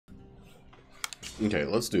Okay,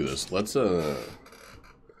 let's do this. Let's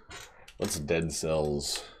Dead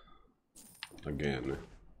Cells again.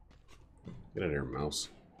 Get out of here, mouse.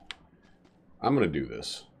 I'm gonna do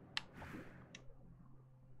this.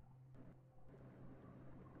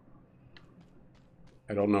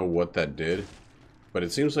 I don't know what that did, but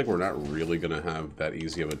it seems like we're not really gonna have that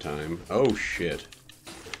easy of a time. Oh shit.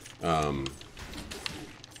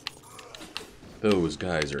 Those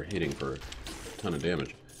guys are hitting for a ton of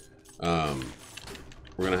damage. We're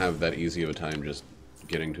gonna have that easy of a time just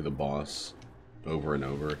getting to the boss over and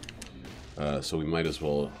over. So we might as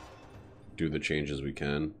well do the changes we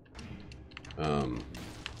can. I'm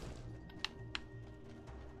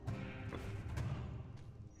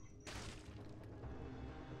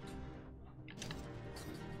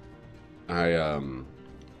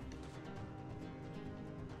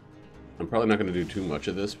probably not going to do too much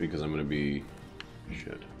of this because I'm going to be...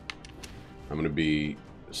 Shit. I'm going to be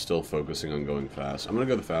still focusing on going fast. I'm going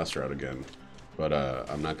to go the fast route again, but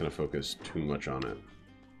I'm not going to focus too much on it.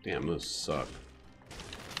 Damn, those suck.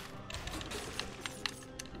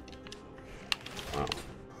 Wow.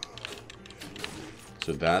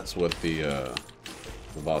 So that's what the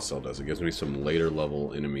boss cell does. It gives me some later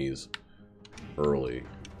level enemies early.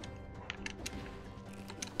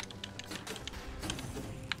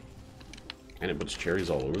 And it puts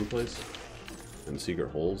cherries all over the place. And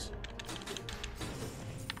secret holes.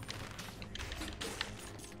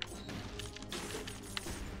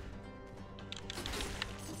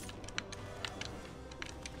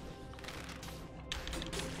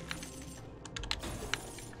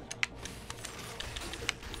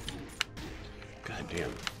 God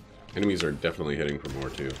damn. Enemies are definitely hitting for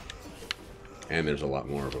more too. And there's a lot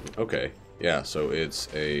more of them. Okay. Yeah, so it's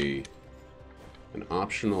an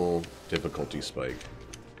optional difficulty spike.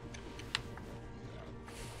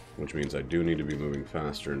 Which means I do need to be moving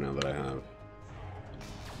faster now that I have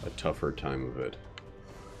a tougher time of it.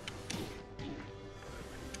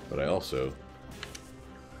 But I also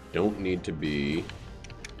don't need to be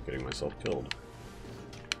getting myself killed.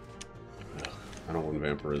 Ugh, I don't want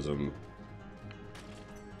vampirism.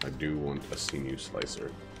 I do want a sinew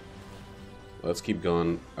slicer. Let's keep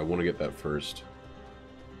going. I want to get that first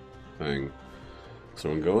thing.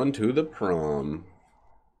 So I'm going to the prom.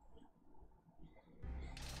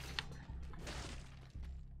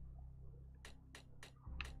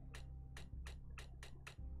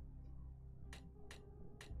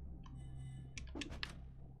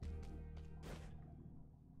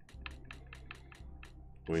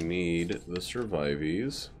 We need the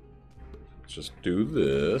survivees. Let's just do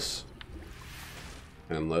this.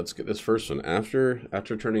 And let's get this first one. After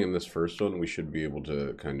turning in this first one, we should be able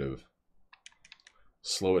to kind of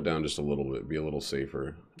slow it down just a little bit, be a little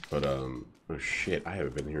safer. But, oh shit, I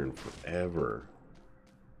haven't been here in forever.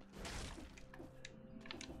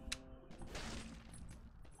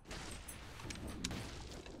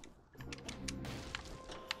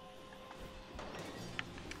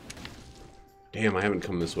 Damn, I haven't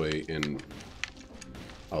come this way in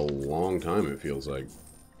a long time, it feels like.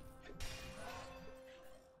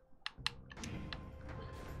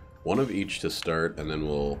 One of each to start, and then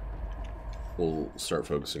we'll start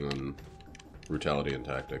focusing on brutality and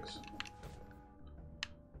tactics.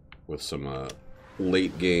 With some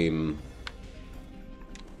late game,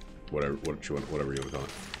 whatever you want to call it.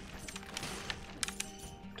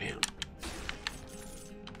 Damn.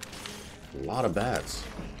 A lot of bats.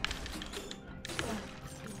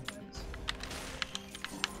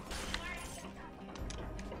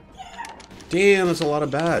 Damn, that's a lot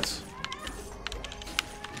of bats.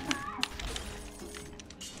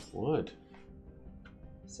 What?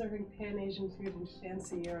 Serving Pan-Asian food in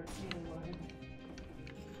fancy European wine.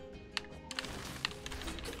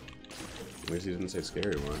 At least he didn't say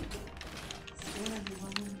scary one. Scary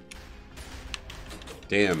wine.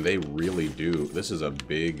 Damn, they really do. This is a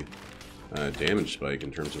big damage spike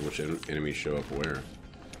in terms of which enemies show up where.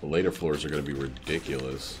 The later floors are going to be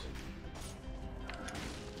ridiculous.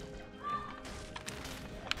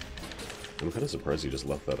 I'm kind of surprised he just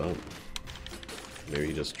left that up. Maybe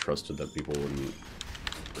he just trusted that people wouldn't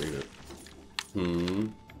read it.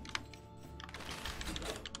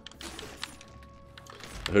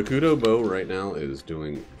 The Hakuto bow right now is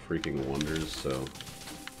doing freaking wonders, so...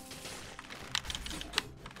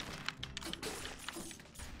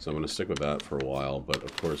 So I'm going to stick with that for a while, but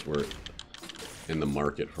of course we're in the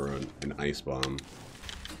market for an ice bomb.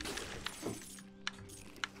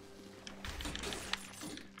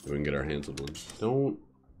 We can get our hands on one. Don't...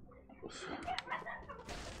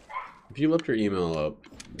 If you left your email up,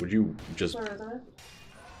 would you just... Where is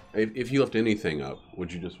it? If you left anything up,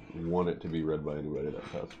 would you just want it to be read by anybody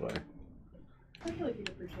that passed by? I feel like you'd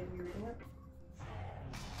appreciate me reading it.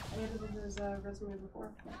 I edited his resume before.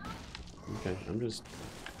 Okay, I'm just...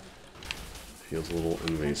 Feels a little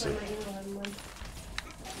invasive.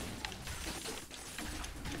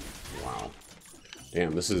 Wow.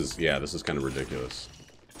 Damn, this is... Yeah, this is kind of ridiculous.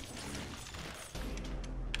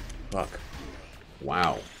 Fuck.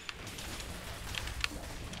 Wow.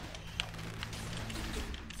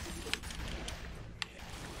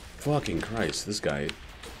 Fucking Christ, this guy...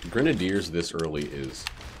 Grenadiers this early is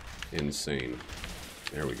insane.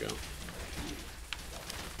 There we go.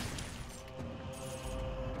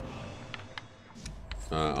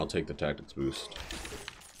 I'll take the tactics boost.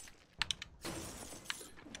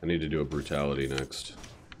 I need to do a brutality next.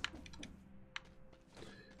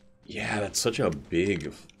 Yeah, that's such a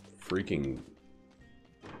big freaking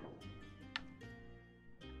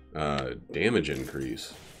damage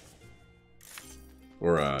increase.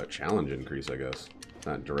 Or a challenge increase, I guess.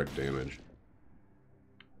 Not direct damage.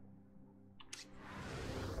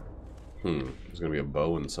 There's gonna be a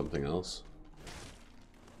bow and something else.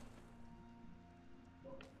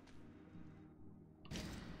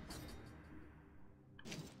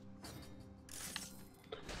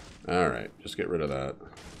 Alright, just get rid of that.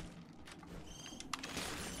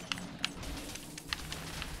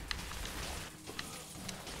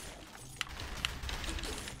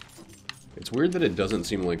 It's weird that it doesn't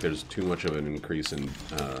seem like there's too much of an increase in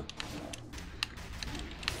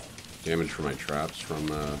damage for my traps from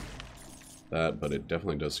that, but it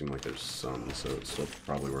definitely does seem like there's some, so it's still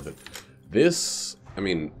probably worth it. This, I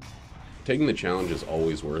mean, taking the challenge is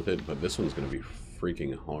always worth it, but this one's going to be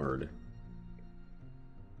freaking hard.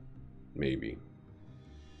 Maybe.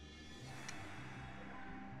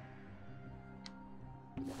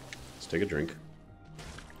 Let's take a drink.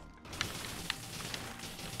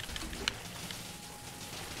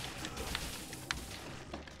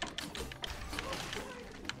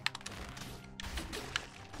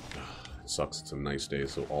 Sucks it's a nice day,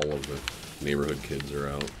 so all of the neighborhood kids are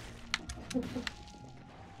out. It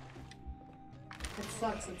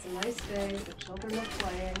sucks, it's a nice day, the children are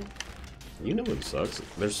playing. You know what sucks?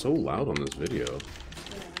 They're so loud on this video.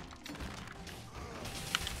 Yeah.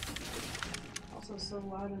 Also so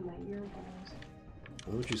loud in my earballs.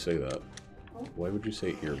 Why would you say that? Oh. Why would you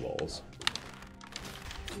say earballs?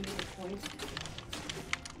 You need a point.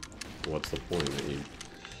 What's the point? That you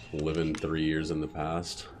live in 3 years in the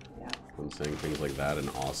past? Yeah. I'm saying things like that and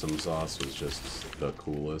awesome sauce was just the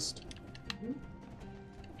coolest. Mm-hmm.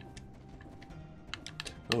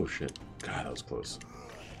 Oh shit. God, that was close.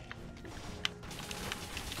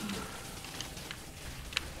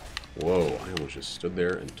 Whoa, I almost just stood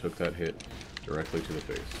there and took that hit directly to the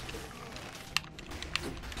face.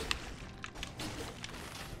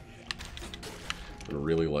 I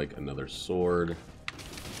really like another sword.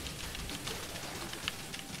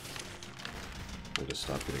 I just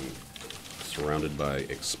stopped getting surrounded by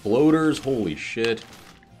exploders. Holy shit.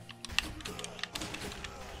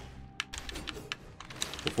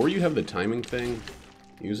 Before you have the timing thing,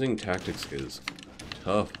 using tactics is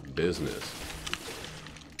tough business.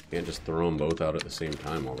 You can't just throw them both out at the same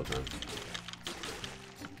time all the time.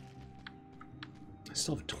 I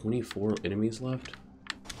still have 24 enemies left?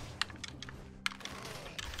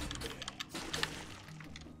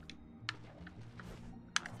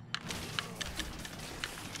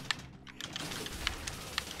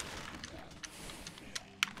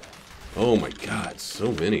 Oh my god,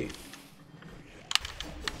 so many.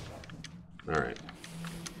 Alright.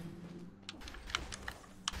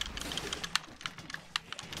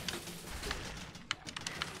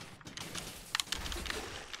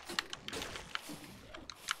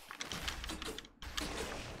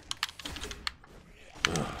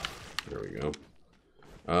 There we go.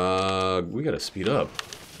 We gotta speed up.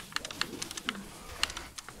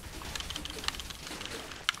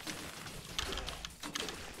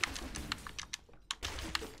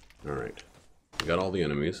 Alright. We got all the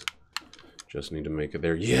enemies. Just need to make it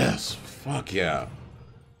there. Yes! Fuck yeah!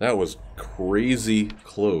 That was crazy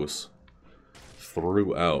close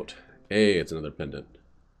throughout. Hey, it's another pendant.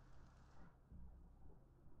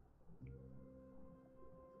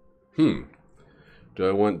 Do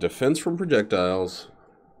I want defense from projectiles?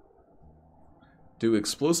 Do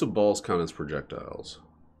explosive balls count as projectiles?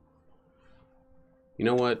 You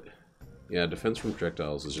know what? Yeah, defense from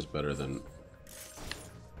projectiles is just better than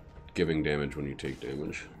giving damage when you take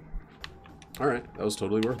damage. Alright, that was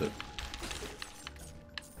totally worth it.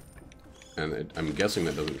 And I'm guessing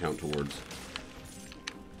that doesn't count towards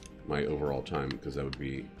my overall time, because that would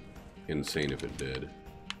be insane if it did.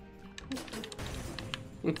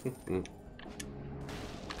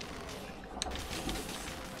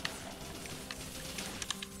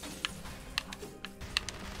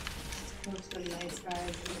 the nice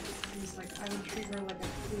guys, and he's like, I would treat her like a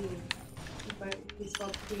queen. But he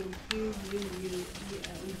spelled queen Queen.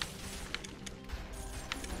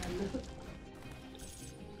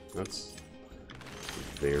 That's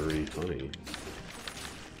very funny.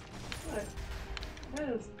 What? That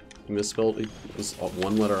is He misspelled. He was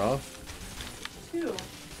one letter off. 2.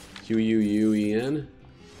 Quuen.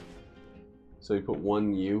 So he put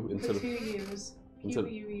one U instead Put of. 2 U's. Instead of-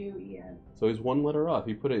 Quuen. So he's one letter off.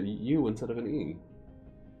 He put a U instead of an E.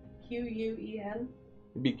 Quen.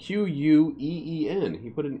 It'd be Queen. He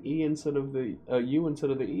put an E instead of the U instead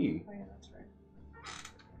of the E. Oh yeah, that's right.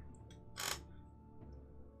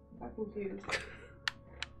 I'm confused.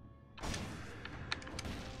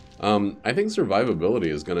 I think survivability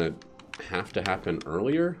is gonna have to happen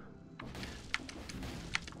earlier.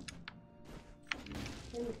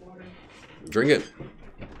 In the water. Drink it.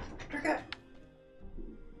 Drink it.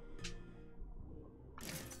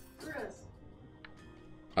 Chris.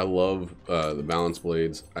 I love the balance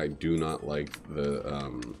blades. I do not like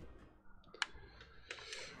the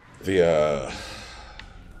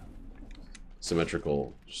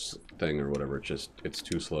symmetrical thing or whatever. It's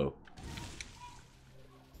too slow.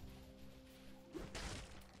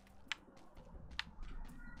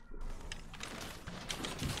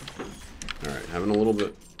 All right, having a little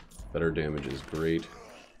bit better damage is great.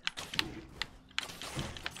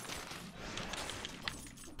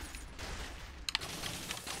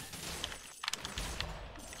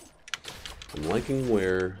 I'm liking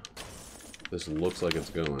where this looks like it's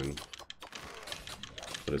going,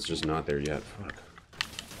 but it's just not there yet. Fuck.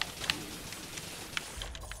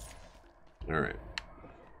 Alright.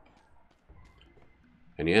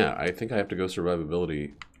 And yeah, I think I have to go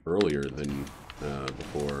survivability earlier than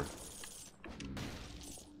before.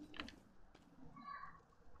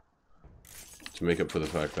 To make up for the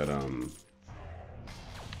fact that there's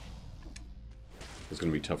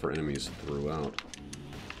going to be tougher enemies throughout.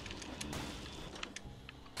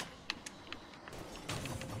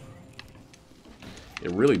 It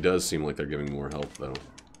really does seem like they're giving more health, though.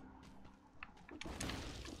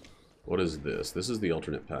 What is this? This is the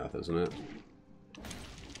alternate path, isn't it?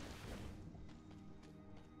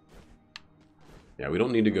 Yeah, we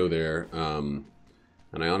don't need to go there. And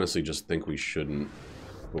I honestly just think we shouldn't.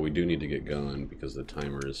 But we do need to get going because the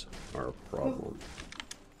timers are a problem.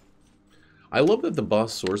 I love that the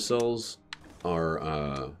boss source cells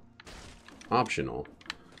are optional.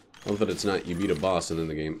 I love that it's not you beat a boss and then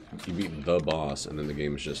the game, you beat the boss and then the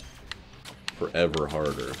game is just forever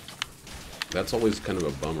harder. That's always kind of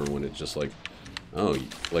a bummer when it's just like, oh,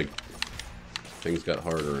 like things got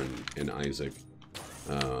harder in Isaac.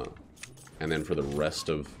 And then for the rest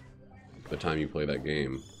of the time you play that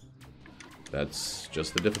game, that's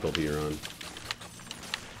just the difficulty you're on.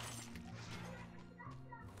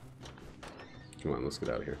 Come on, let's get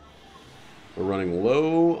out of here. We're running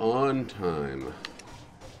low on time.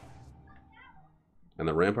 And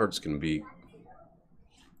the ramparts can be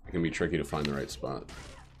tricky to find the right spot.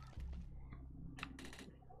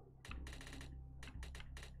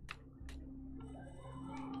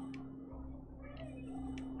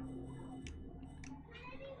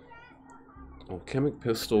 Alchemic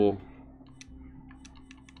pistol.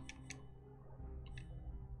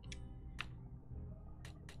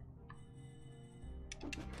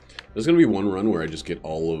 There's gonna be one run where I just get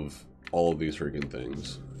all of these freaking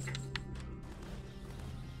things.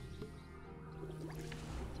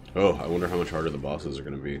 Oh, I wonder how much harder the bosses are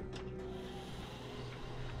gonna be.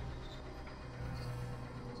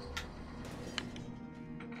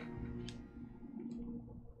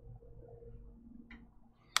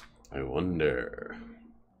 I wonder.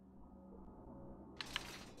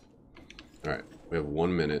 Alright, we have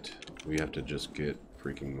 1 minute. We have to just get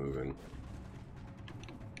freaking moving.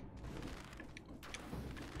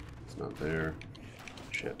 It's not there.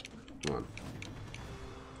 Shit. Come on.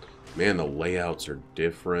 Man, the layouts are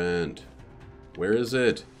different. Where is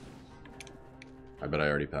it? I bet I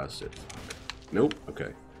already passed it. Fuck. Nope.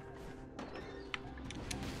 Okay.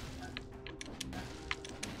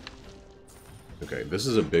 Okay, this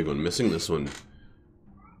is a big one. Missing this one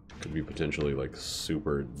could be potentially like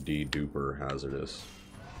super de-duper hazardous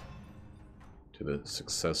to the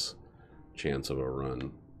success chance of a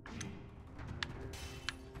run.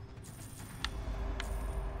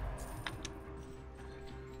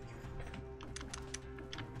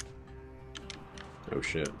 Oh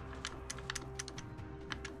shit.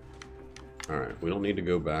 Alright, we don't need to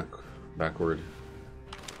go backward.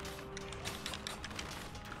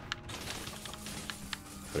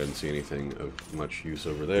 I didn't see anything of much use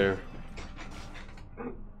over there.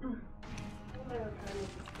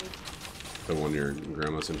 The one your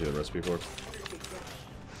grandma sent you the recipe for?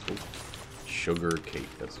 sugar cake.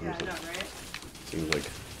 That Yeah, seems I know, like, right? seems like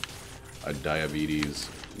a diabetes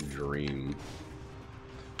dream.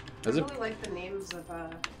 I As if really like the names of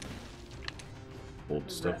old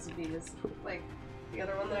the stuff. recipes. Like, the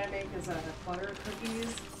other one that I make is butter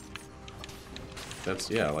cookies.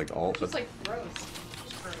 That's, yeah, like all. It's just like gross.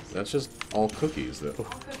 Just gross. That's just all cookies, though. All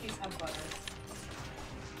cookies have butter.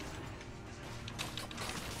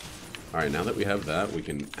 Alright, now that we have that, we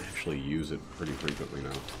can actually use it pretty frequently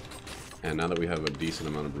now. And now that we have a decent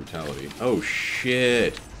amount of brutality... Oh,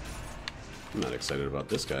 shit! I'm not excited about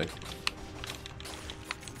this guy.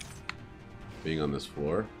 Being on this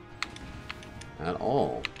floor. At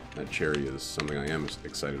all. That cherry is something I am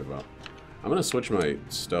excited about. I'm gonna switch my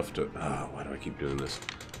stuff to... Ah, why do I keep doing this?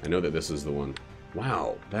 I know that this is the one.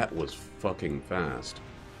 Wow, that was fucking fast.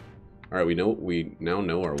 Alright, we now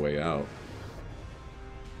know our way out.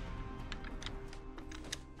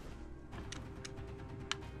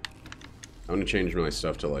 I'm gonna change my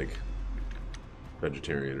stuff to, like,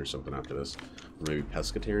 vegetarian or something after this. Or maybe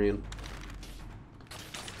pescatarian.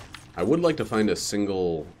 I would like to find a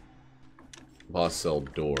single boss cell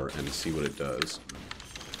door and see what it does.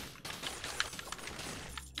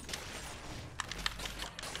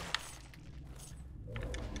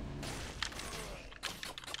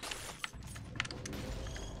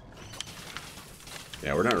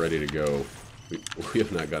 Yeah, we're not ready to go. We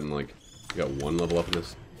have not gotten, like... We got one level up in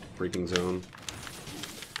this freaking zone.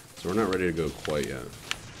 So we're not ready to go quite yet.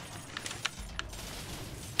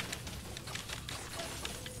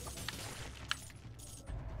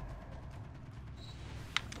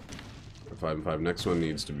 A 5 and 5. Next one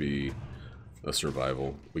needs to be a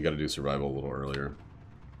survival. We gotta do survival a little earlier.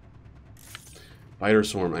 Biter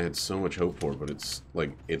Swarm, I had so much hope for, but it's,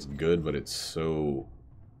 like, it's good, but it's so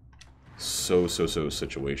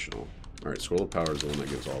situational. Alright, Scroll of Power is the one that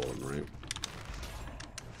gives all of them, right?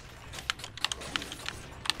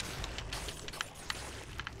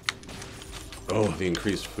 Oh, the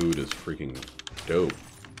increased food is freaking dope.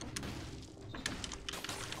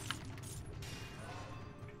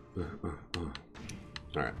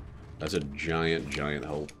 Alright, that's a giant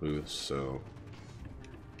health boost, so...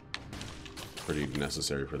 pretty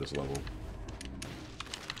necessary for this level.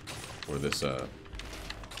 Or this,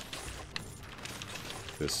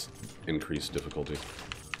 this increased difficulty.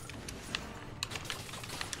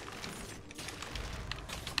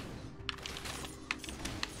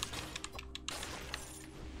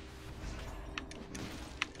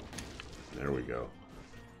 There we go.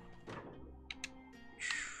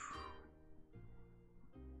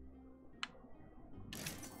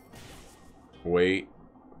 Wait.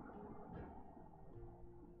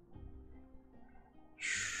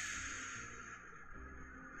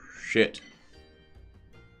 Shit.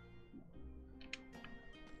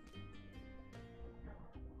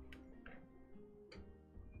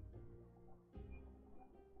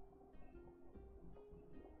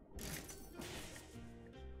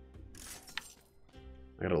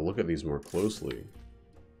 I gotta look at these more closely.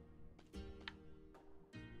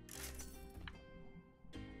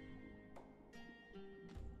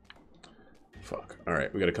 Fuck.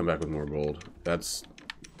 Alright, we gotta come back with more gold. That's...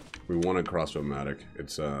 We wanted Crossbow-matic.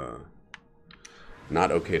 It's,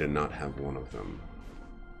 not okay to not have one of them.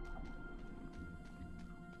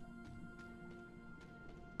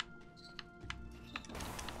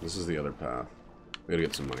 This is the other path. We gotta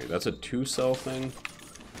get some money. That's a 2-cell thing?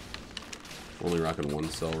 Only rocking 1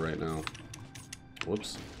 cell right now.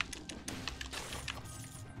 Whoops.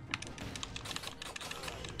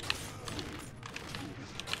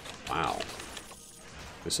 Wow.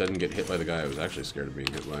 This didn't get hit by the guy I was actually scared of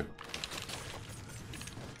being hit by.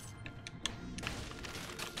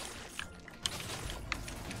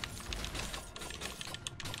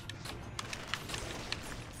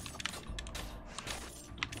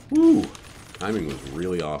 Woo! Timing was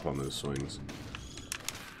really off on those swings.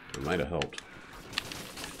 It might have helped.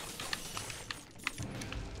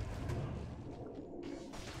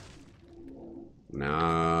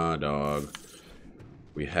 Nah, dog.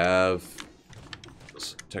 We have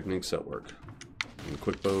techniques that work. And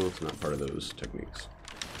quick bow is not part of those techniques.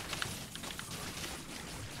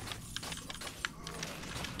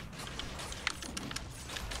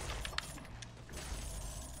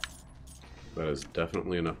 That is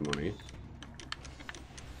definitely enough money.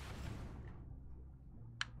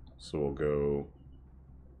 So we'll go...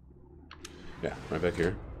 Yeah, right back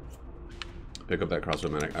here. Pick up that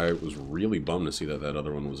Crossbow-matic. I was really bummed to see that that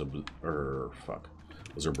other one was a...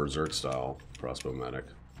 was a Berserk-style Crossbow-matic.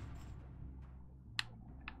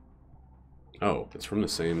 Oh, it's from the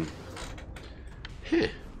same... Heh.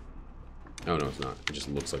 Oh, no, it's not. It just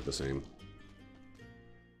looks like the same.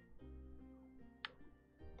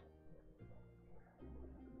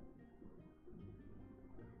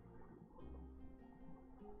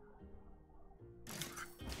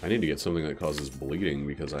 I need to get something that causes bleeding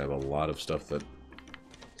because I have a lot of stuff that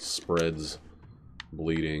spreads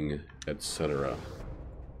bleeding, etc.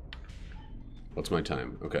 What's my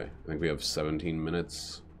time? Okay, I think we have 17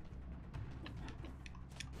 minutes.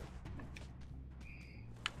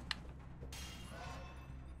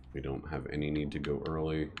 We don't have any need to go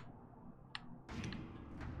early.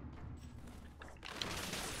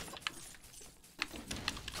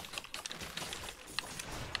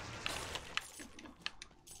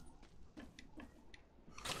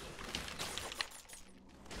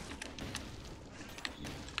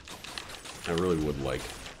 I really would like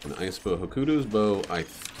an ice bow. Hokuto's bow, I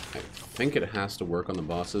think it has to work on the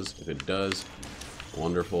bosses. If it does,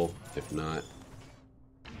 wonderful. If not,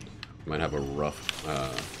 we might have a rough,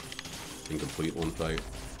 incomplete one fight.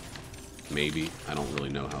 Maybe. I don't really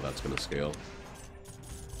know how that's going to scale.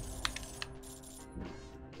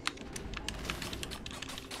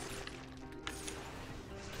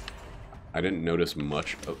 I didn't notice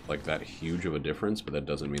much of, like, that huge of a difference, but that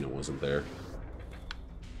doesn't mean it wasn't there.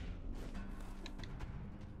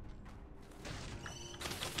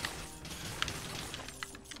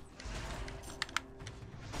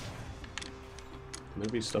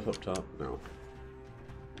 Maybe stuff up top? No.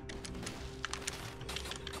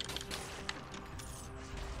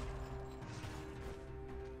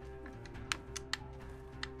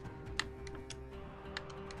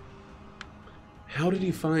 How did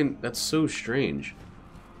he find... That's so strange.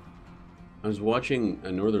 I was watching a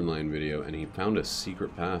Northernlion video and he found a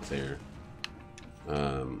secret path there.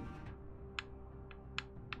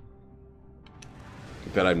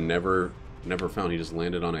 That I've never found. He just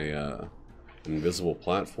landed on a invisible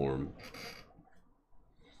platform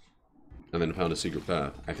and then found a secret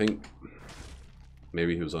path. I think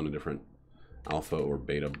maybe he was on a different alpha or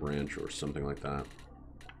beta branch or something like that.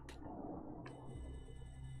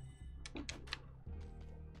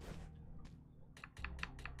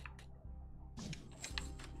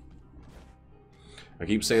 I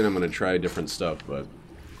keep saying I'm going to try different stuff, but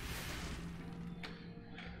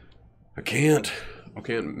I can't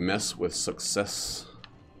mess with success.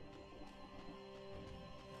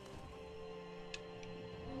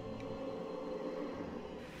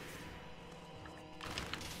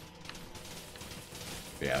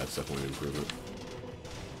 Yeah, that's definitely an improvement.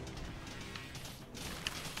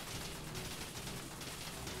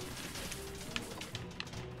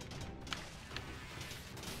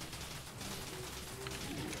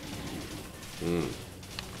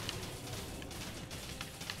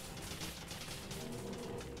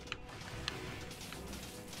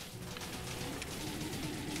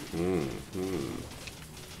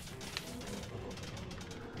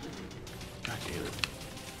 God damn it.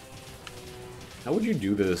 How would you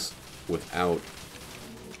do this without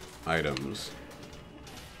items?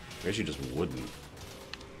 I guess you just wouldn't.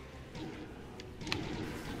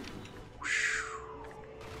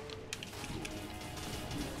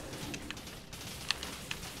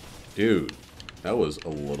 Dude, that was a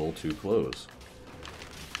little too close.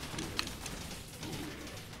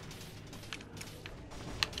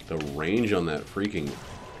 The range on that freaking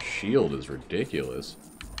shield is ridiculous.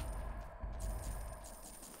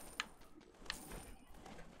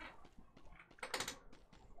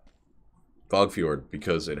 Fogfjord,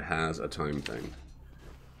 because it has a time thing.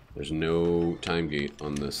 There's no time gate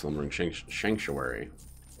on the Slumbering Sanctuary.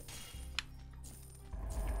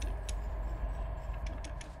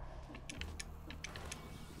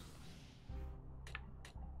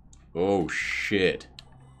 Oh shit.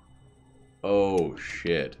 Oh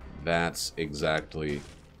shit. That's exactly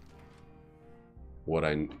what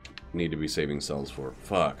I need to be saving cells for.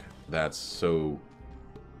 Fuck. That's so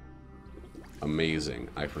amazing.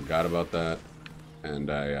 I forgot about that,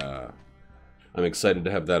 and I'm excited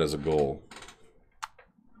to have that as a goal.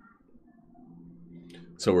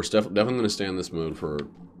 So we're definitely going to stay on this mode for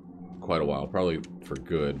quite a while, probably for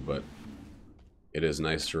good, but it is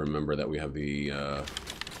nice to remember that we have the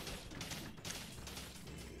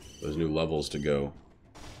those new levels to go.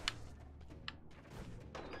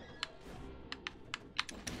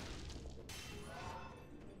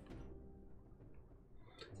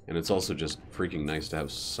 And it's also just freaking nice to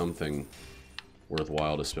have something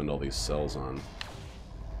worthwhile to spend all these cells on.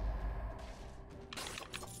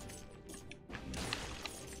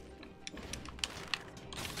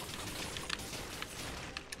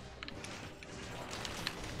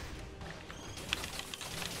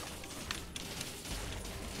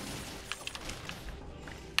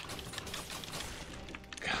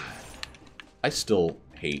 God. I still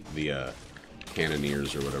hate the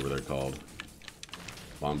cannoneers or whatever they're called.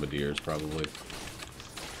 Bombardiers, probably.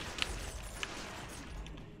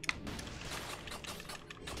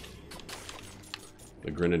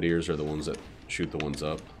 The grenadiers are the ones that shoot the ones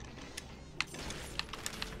up.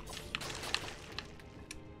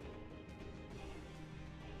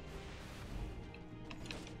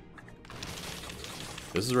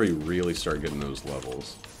 This is where you really start getting those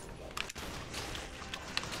levels.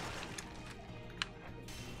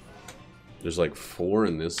 There's like 4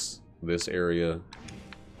 in this area.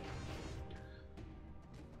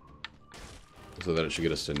 So that it should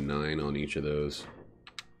get us to 9 on each of those.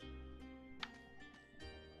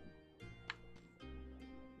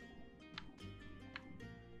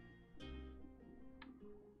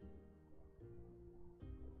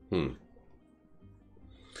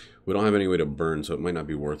 We don't have any way to burn, so it might not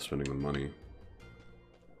be worth spending the money.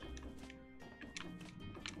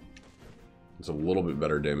 It's a little bit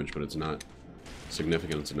better damage, but it's not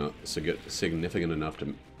significant enough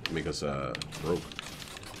to make us broke.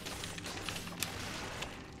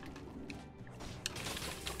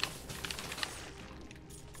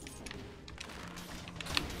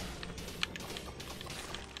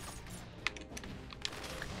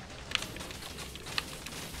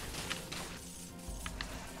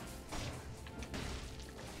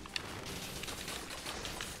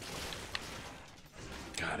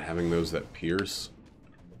 Having those that pierce,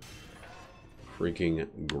 freaking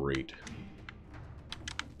great.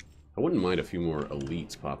 I wouldn't mind a few more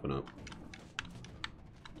elites popping up.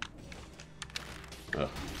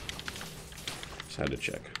 Just had to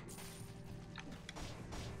check.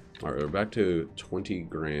 Alright, we're back to 20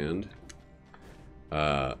 grand.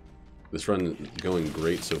 This run is going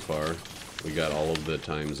great so far. We got all of the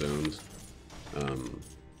time zones.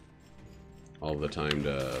 All of the timed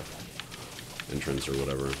entrance or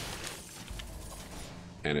whatever,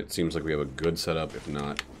 and it seems like we have a good setup, if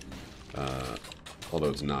not although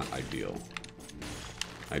it's not ideal.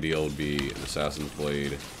 Ideal would be an assassin's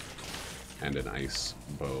blade and an ice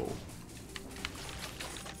bow.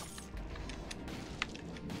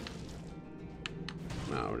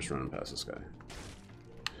 No, we're just running past this guy.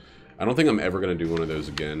 I don't think I'm ever going to do one of those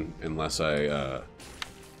again unless I'm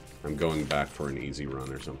going back for an easy run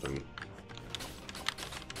or something.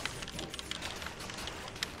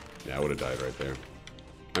 Yeah, I would have died right there.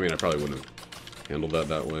 I mean, I probably wouldn't have handled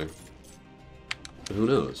that way. But who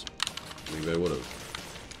knows? Maybe I would have.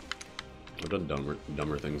 I've done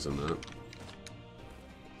dumber things than that.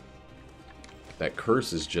 That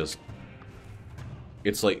curse is just...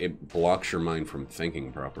 It's like it blocks your mind from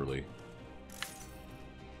thinking properly.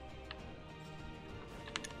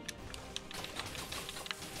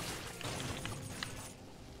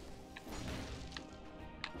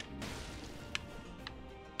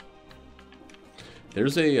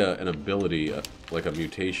 There's an ability, like a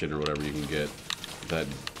mutation or whatever you can get, that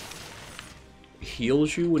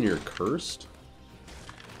heals you when you're cursed.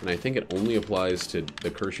 And I think it only applies to the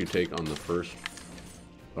curse you take on the first,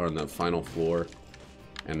 or on the final floor,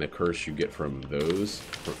 and the curse you get from those.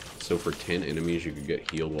 So for 10 enemies you could get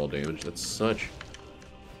healed while damaged. That's such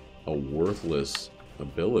a worthless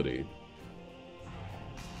ability.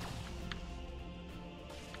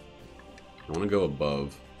 I want to go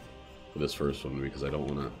above for this first one because I don't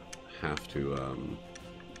want to have to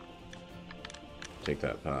take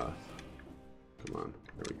that path. Come on,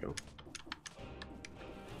 there we go.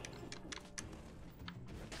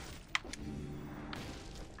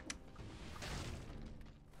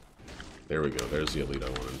 There we go, there's the elite I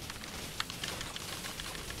wanted.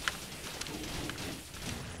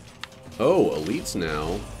 Oh, elites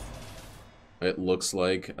now. It looks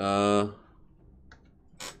like,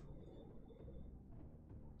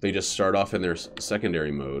 they just start off in their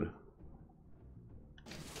secondary mode.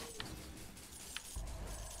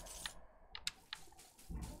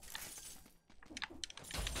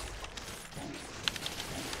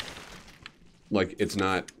 Like, it's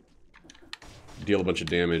not deal a bunch of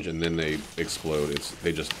damage and then they explode.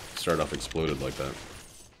 They just start off exploded like that.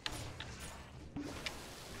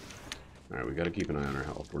 Alright, we gotta keep an eye on our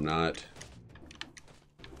health. We're not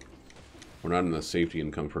in the safety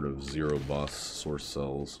and comfort of 0 boss source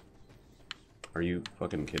cells. Are you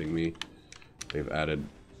fucking kidding me? They've added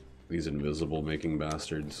these invisible making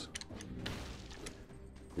bastards.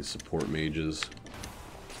 These support mages.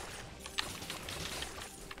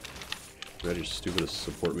 God, your stupidest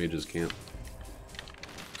support mages can't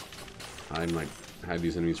hide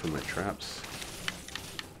these enemies from my traps.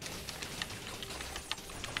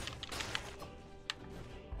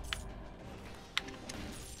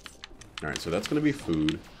 Alright, so that's going to be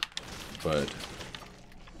food,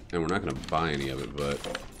 and we're not going to buy any of it, but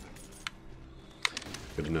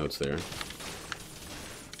good notes there.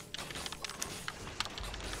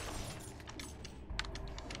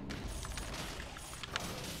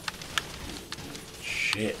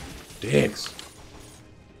 Shit. Dicks.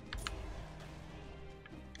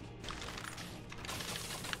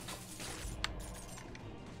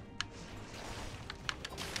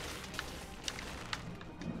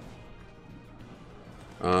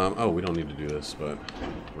 Oh, we don't need to do this, but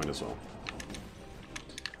might as well.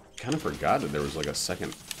 Kind of forgot that there was like a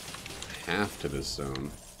second half to this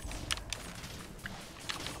zone.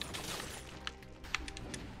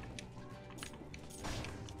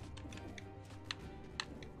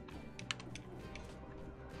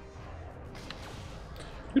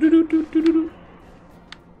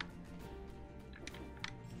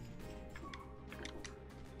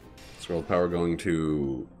 Scroll power going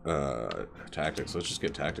to tactics. Let's just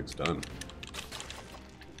get tactics done.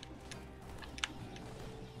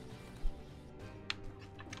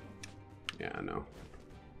 Yeah, I know.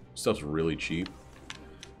 Stuff's really cheap,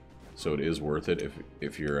 so it is worth it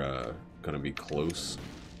if you're gonna be close.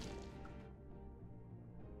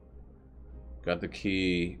 Got the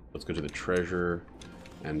key. Let's go to the treasure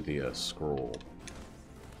and the scroll.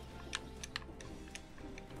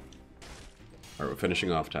 Alright, we're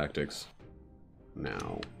finishing off tactics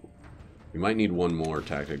now. We might need one more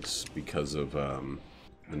tactics because of the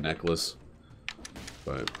necklace,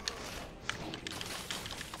 but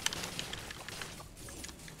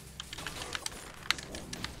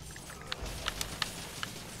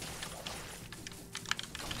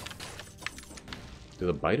do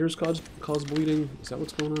the biters cause bleeding? Is that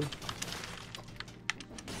what's going on?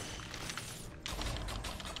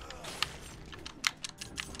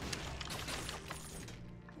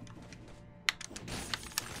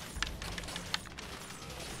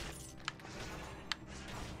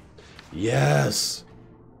 Yes!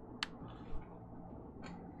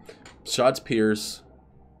 Shots pierce.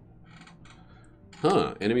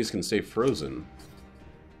 Huh, enemies can stay frozen.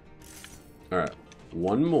 Alright,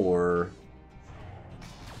 one more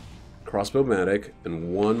crossbow-matic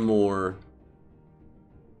and one more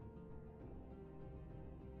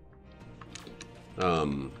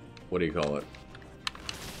what do you call it?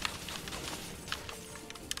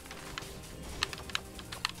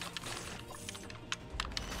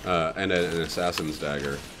 And an assassin's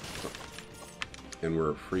dagger. And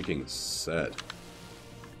we're freaking set.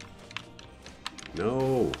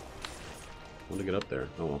 No! I want to get up there.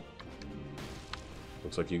 Oh well.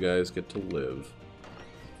 Looks like you guys get to live.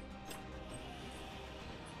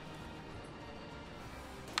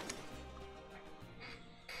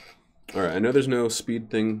 Alright, I know there's no speed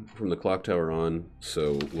thing from the clock tower on,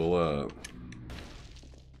 so we'll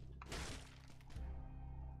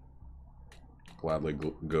gladly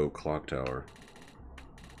go clock tower.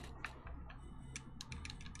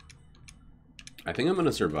 I think I'm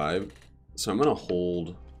gonna survive, so I'm gonna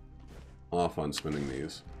hold off on spinning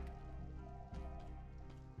these.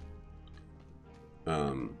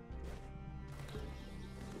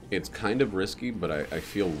 It's kind of risky, but I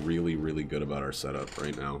feel really, really good about our setup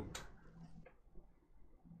right now.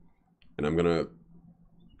 And I'm gonna...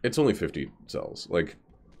 It's only 50 cells. Like,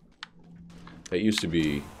 that used to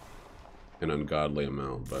be an ungodly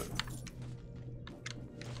amount, but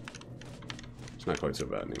it's not quite so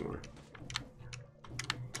bad anymore.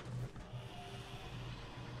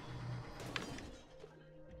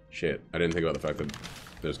 Shit, I didn't think about the fact that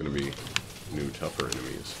there's gonna be new, tougher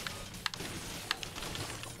enemies.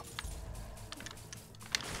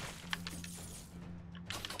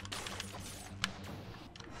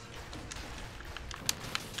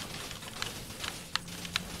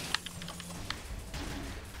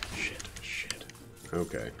 Shit.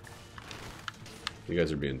 Okay. You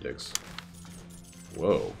guys are being dicks.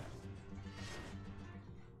 Whoa.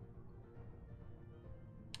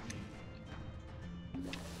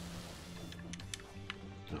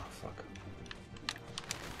 Oh, fuck.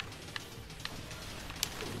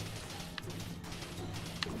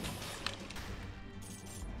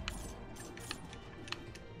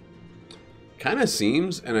 Kind of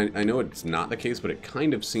seems, and I know it's not the case, but it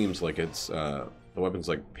kind of seems like it's, the weapon's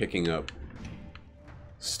like picking up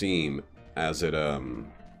steam as it,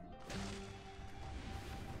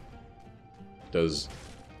 does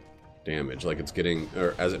damage. Like it's getting,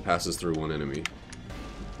 or as it passes through one enemy.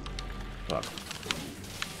 Fuck.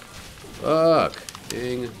 Fuck!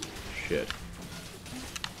 Dang. Shit.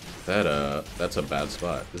 That's a bad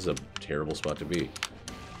spot. This is a terrible spot to be.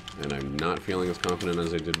 And I'm not feeling as confident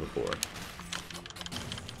as I did before.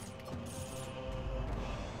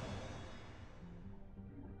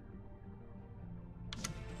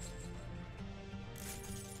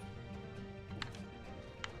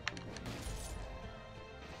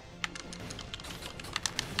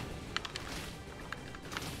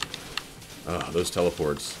 Ah, those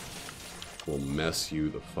teleports. will mess you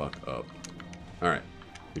the fuck up. Alright.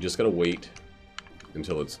 We just gotta wait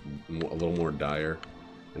until it's a little more dire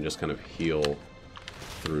and just kind of heal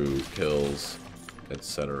through kills,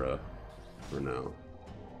 etc. for now.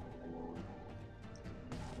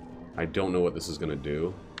 I don't know what this is gonna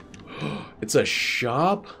do. It's a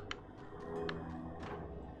shop?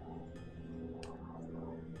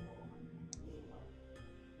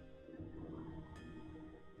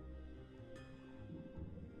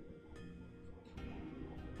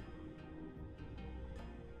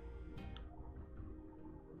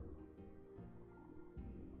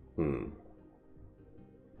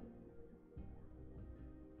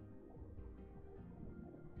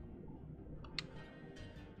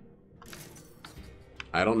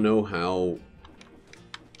 I don't know how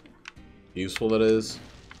useful that is.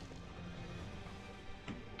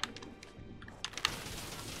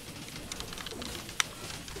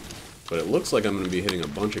 But it looks like I'm going to be hitting a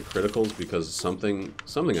bunch of criticals because something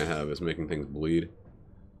I have is making things bleed.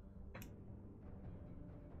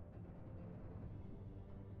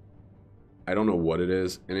 I don't know what it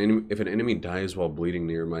is. If an enemy dies while bleeding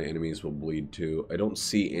near, my enemies will bleed too. I don't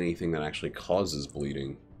see anything that actually causes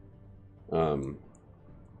bleeding.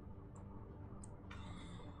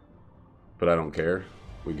 But I don't care.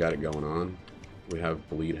 We got it going on. We have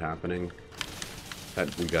bleed happening.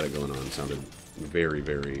 We got it going on sounded very,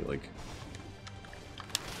 very, like,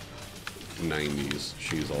 90s.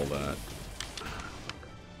 She's all that.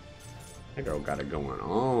 That girl got it going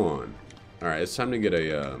on. Alright, it's time to get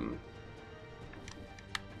a,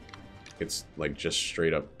 it's, like, just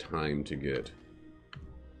straight up time to get...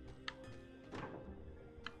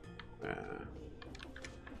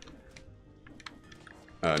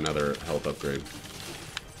 another health upgrade.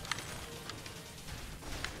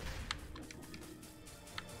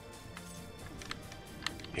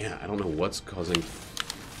 Yeah, I don't know what's causing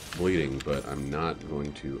bleeding, but I'm not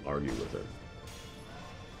going to argue with it.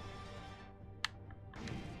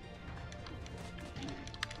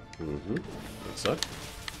 That sucked.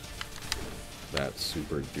 That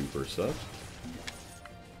super duper sucked.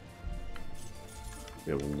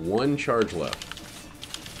 We have one charge left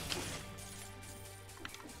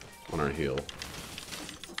on our heal.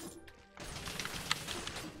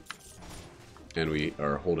 And we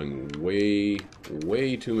are holding way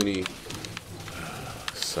too many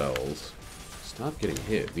cells. Stop getting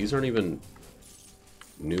hit. These aren't even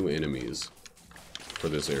new enemies for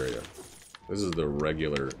this area. This is the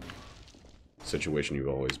regular situation you've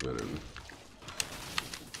always been in.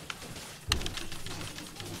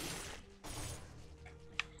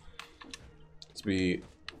 Let's be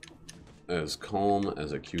as calm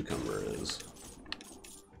as a cucumber is.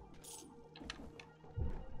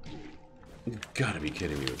 You've got to be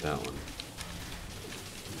kidding me with that one.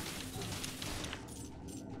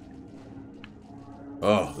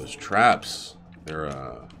 Oh, those traps. They're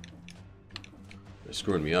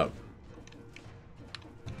screwing me up.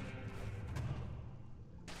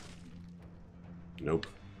 Nope.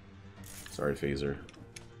 Sorry, phaser.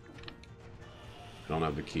 I don't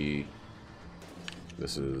have the key.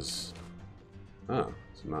 This is... Oh,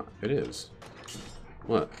 it's not... It is.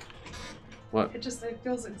 What? What? It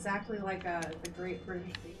feels exactly like the Great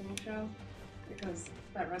British Baking Show, because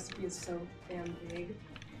that recipe is so damn big,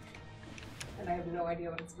 and I have no idea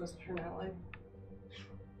what it's supposed to turn out like.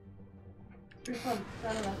 It's pretty fun.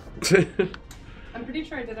 I don't know. I'm pretty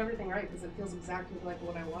sure I did everything right, because it feels exactly like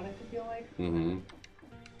what I want it to feel like. Mm-hmm.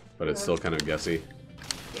 But it's still kind of guessy.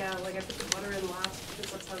 Yeah, like I put the butter in last,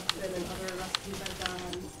 because that's how it's been in other recipes I've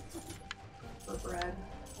done for bread.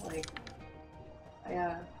 Like,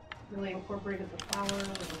 I really incorporated the flour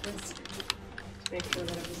with a whisk to make sure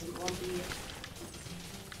that it wasn't lumpy.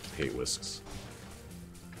 I hate whisks.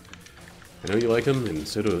 I know you like them, and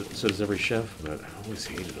so does every chef, but I always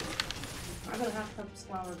hated them. 5.5 cups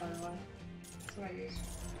flour, by the way. That's what I use.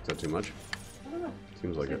 Is that too much? I don't know.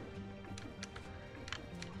 Seems like it.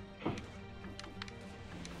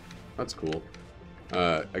 That's cool.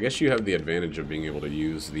 I guess you have the advantage of being able to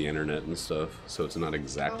use the internet and stuff, so it's not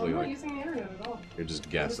exactly I'm not like... using the internet at all. You're just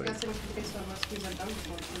guessing. I'm just guessing based on recipes I've done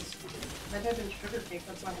before, because if I type in sugar cake,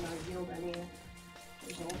 that's not going to yield any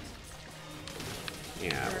results.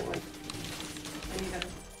 Yeah, Or, well... like, I need to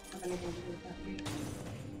have anything to do with that feed.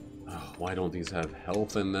 Oh, why don't these have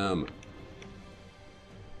health in them?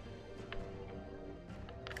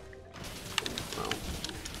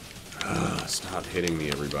 Oh. Stop hitting me,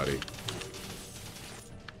 everybody.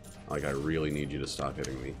 Like, I really need you to stop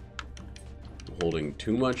hitting me. I'm holding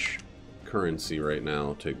too much currency right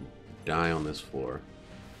now to die on this floor.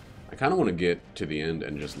 I kind of want to get to the end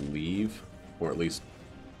and just leave, or at least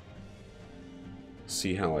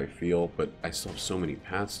see how I feel, but I still have so many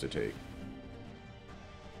paths to take.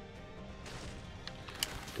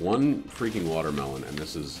 One freaking watermelon, and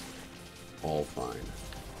this is all fine.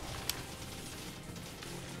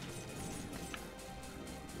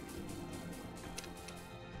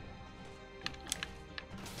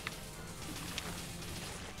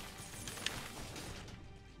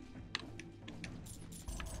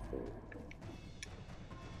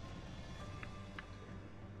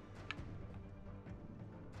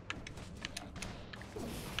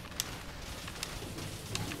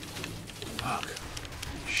 Fuck.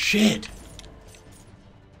 Shit!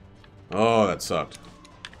 Oh, that sucked.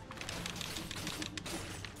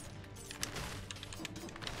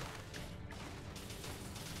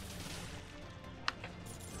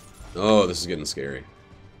 Oh, this is getting scary.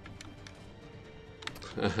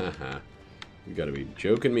 You gotta be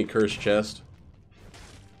joking me, cursed chest.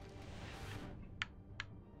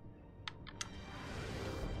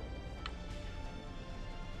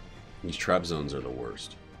 These trap zones are the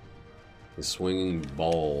worst. The swinging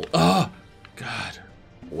ball. Oh! God.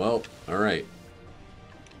 Well, alright.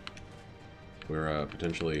 We're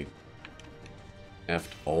potentially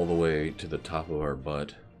effed all the way to the top of our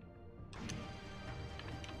butt.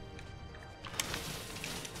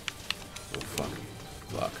 Oh, fuck.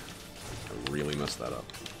 Fuck. I really messed that up.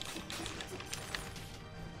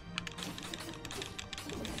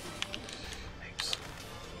 Thanks.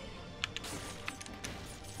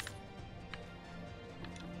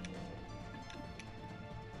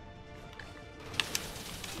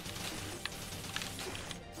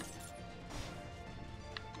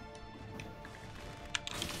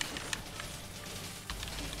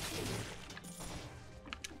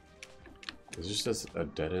 Is this just a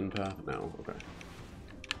dead-end path? No. Okay.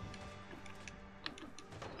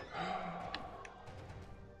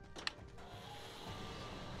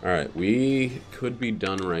 Alright, we could be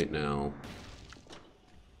done right now.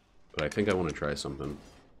 But I think I want to try something.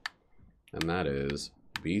 And that is,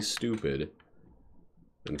 be stupid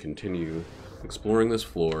and continue exploring this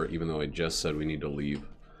floor, even though I just said we need to leave,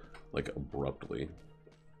 like, abruptly.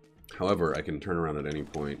 However, I can turn around at any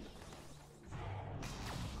point.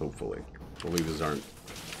 Hopefully. Hopefully these aren't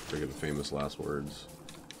friggin' famous last words.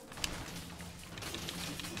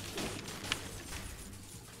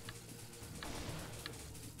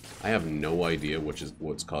 I have no idea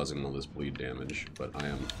what's causing all this bleed damage, but I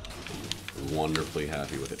am wonderfully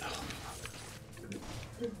happy with it. Oh,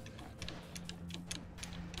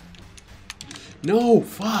 no,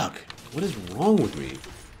 fuck! What is wrong with me?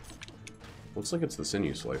 Looks like it's the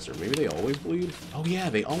sinew slicer. Maybe they always bleed? Oh yeah,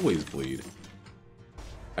 they always bleed.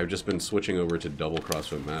 I've just been switching over to double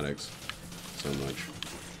CrossFit Maddox so much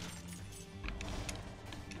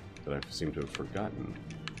that I seem to have forgotten.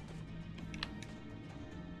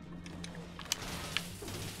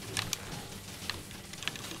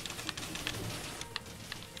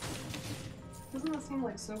 Doesn't that seem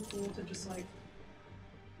like so cool to just like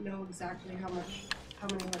know exactly how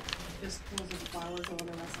many like fistfuls of flour go in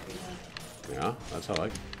a recipe? Yeah, that's how I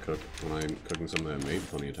cook when I'm cooking something I made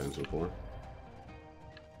plenty of times before.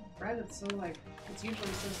 Bread, it's so like, it's usually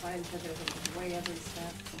so scientific and way every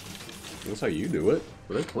step. That's how you do it.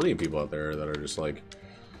 But there's plenty of people out there that are just like,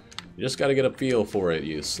 you just gotta get a feel for it.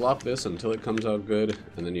 You slop this until it comes out good,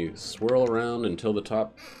 and then you swirl around until the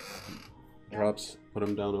top drops, put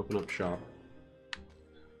them down, open up shop.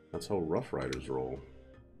 That's how Rough Riders roll.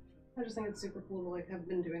 I just think it's super cool to like have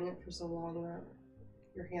been doing it for so long that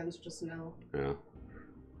your hands just know. Yeah.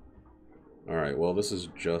 Alright, well this is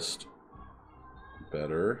just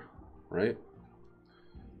better, right?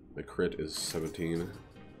 The crit is 17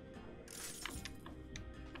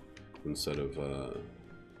 instead of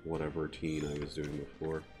whatever teen I was doing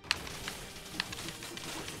before.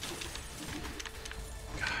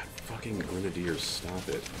 God, fucking Grenadiers, stop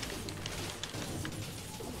it.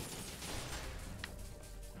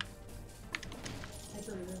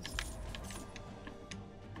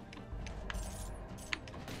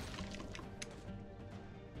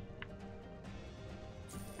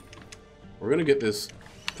 We're gonna get this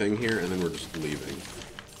thing here, and then we're just leaving.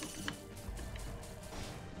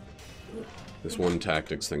 This one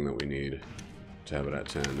tactics thing that we need to have it at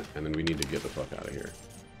 10, and then we need to get the fuck out of here.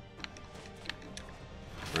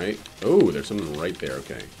 Right? Oh, there's something right there.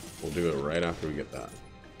 Okay. We'll do it right after we get that.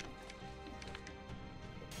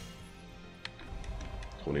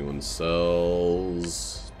 21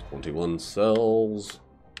 cells. 21 cells.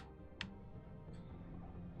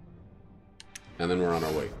 And then we're on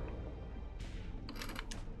our way.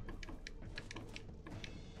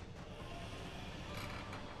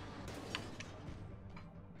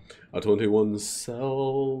 A 21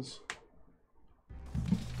 cells.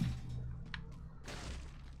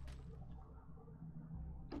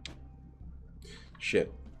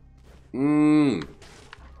 shit.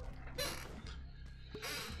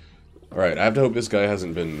 Alright, I have to hope this guy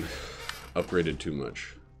hasn't been upgraded too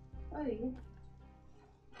much. Buddy.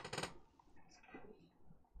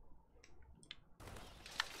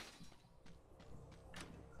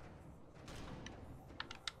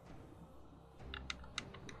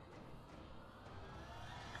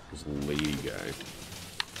 This lady guy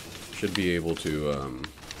should be able to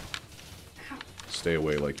stay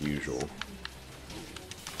away like usual.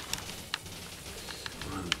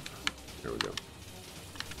 There we go.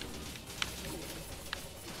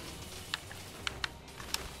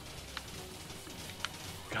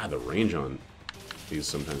 God, the range on these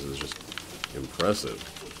sometimes is just impressive.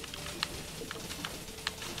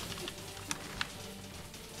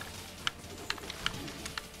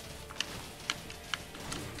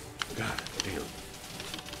 God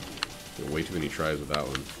damn. Way too many tries with that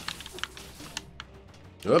one.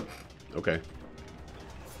 Oh, okay.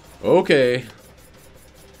 Okay.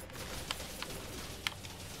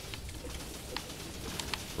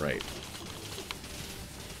 Right.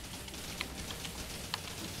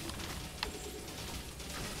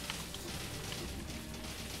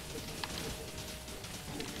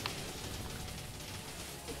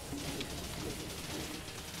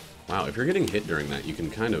 Wow, if you're getting hit during that, you can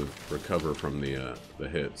kind of recover from the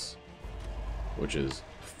hits, which is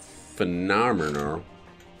phenomenal.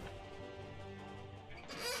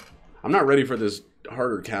 I'm not ready for this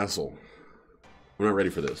harder castle. I'm not ready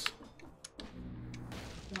for this.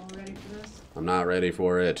 Y'all ready for this? I'm not ready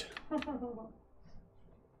for it.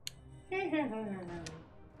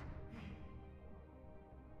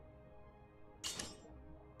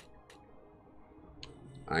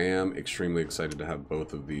 I am extremely excited to have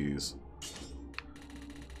both of these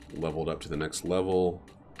leveled up to the next level.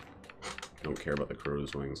 Don't care about the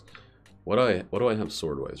crow's wings. What do I have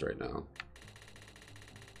sword-wise right now?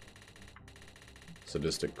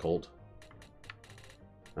 Sadistic Cult.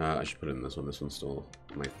 I should put it in this one. This one's still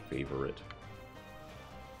my favorite.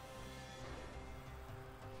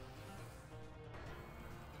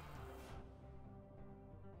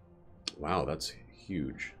 Wow, that's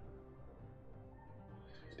huge.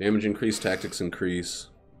 Damage increase, tactics increase.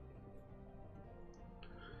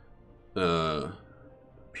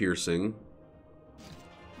 Piercing.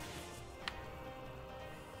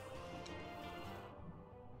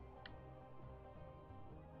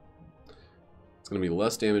 It's going to be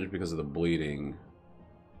less damage because of the bleeding.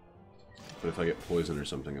 But if I get poison or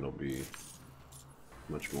something, it'll be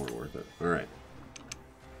much more worth it. Alright.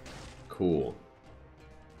 Cool.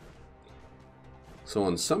 So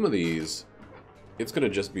on some of these, it's going to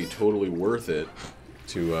just be totally worth it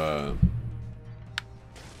to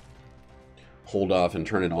hold off and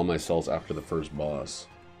turn in all my cells after the first boss.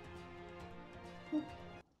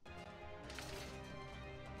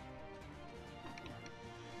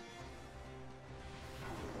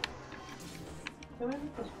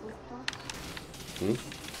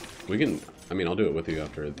 We can, I mean, I'll do it with you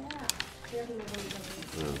after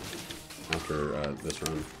after this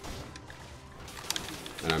run.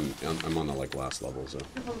 And I'm on the like last level, so.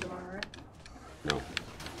 You're home tomorrow, right? No.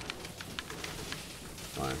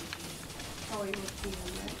 Why? Oh, you must be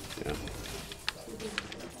home, right? Yeah.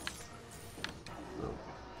 No.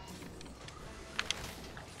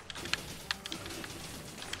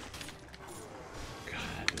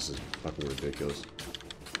 God, this is fucking ridiculous.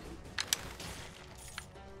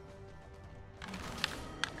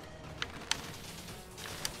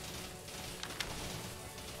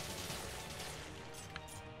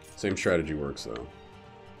 Same strategy works, though.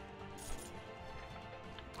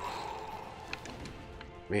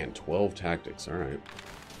 Man, 12 tactics. All right.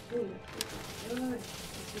 Ooh, good.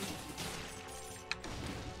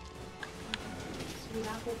 Sweet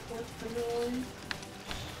apple pork tenderloin.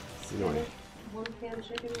 You know, One pan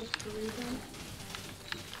chicken with chorizo.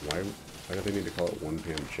 why do they need to call it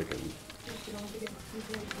one-pan chicken? If you don't have to get 2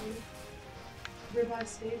 pan beef. Ribeye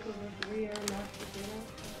steak with a Gruyere mashed potato.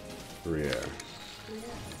 Gruyere.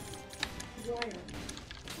 Gruyere.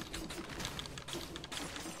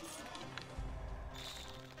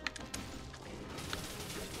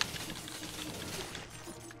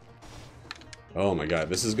 Oh my god,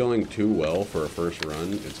 this is going too well for a first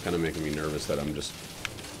run. It's kind of making me nervous that I'm just...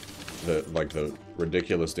 the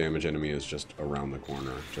ridiculous damage enemy is just around the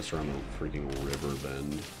corner. Just around the freaking river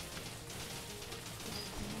bend.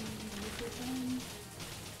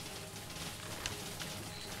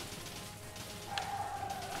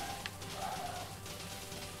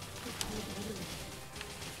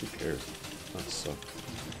 Who cares? That sucked.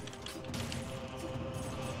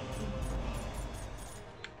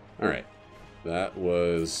 Alright. That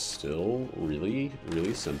was still really,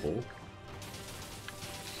 really simple.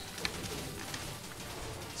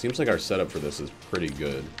 Seems like our setup for this is pretty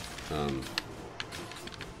good.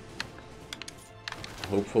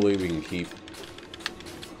 Hopefully we can keep...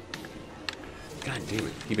 God damn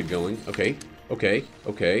it. Keep it going. Okay. Okay.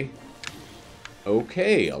 Okay.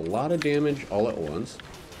 Okay. A lot of damage all at once.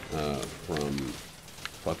 From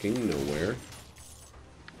fucking nowhere.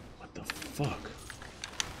 What the fuck?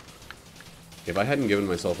 If I hadn't given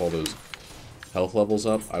myself all those health levels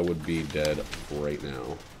up, I would be dead right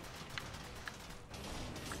now.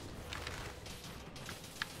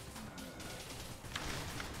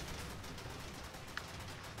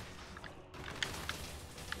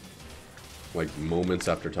 Like, moments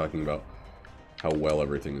after talking about how well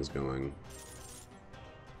everything is going.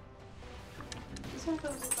 This one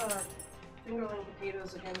comes with fingerling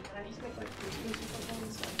potatoes again. Can I just make like potatoes or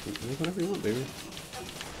something? So... Make whatever you want, baby.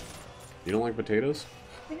 You don't like potatoes?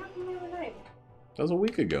 They had them the other night. That was a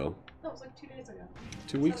week ago. No, it was like 2 days ago.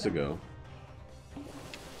 2 weeks ago.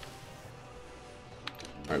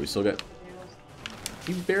 Alright, we still got... Potatoes.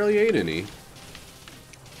 You barely ate any.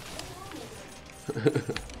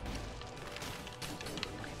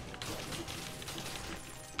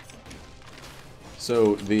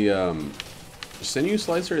 So, the sinew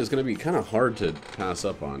slicer is going to be kind of hard to pass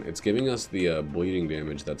up on. It's giving us the bleeding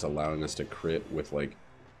damage that's allowing us to crit with, like,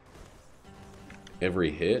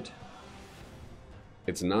 every hit.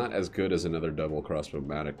 It's not as good as another double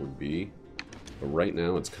crossbow-matic would be, but right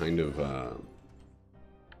now it's kind of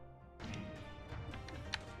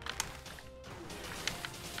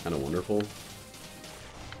wonderful.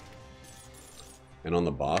 And on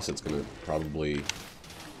the boss, it's going to probably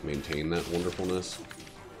maintain that wonderfulness.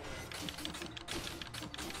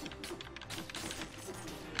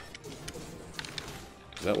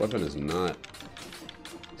 That weapon is not...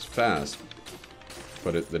 It's fast,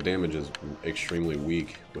 but the damage is extremely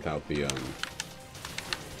weak without the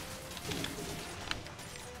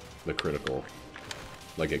critical.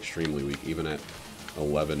 Like, extremely weak, even at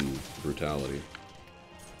 11 brutality.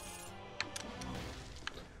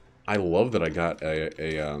 I love that I got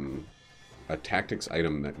a tactics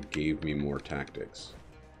item that gave me more tactics.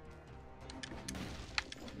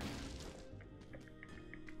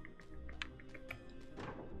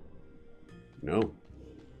 No.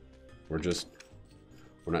 We're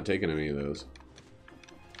not taking any of those.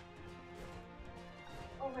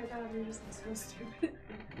 Oh my god, you're just so stupid.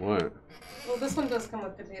 What? Well, this one does come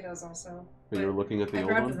with potatoes also. You were looking at the I old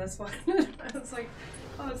grabbed one? this one. I was like,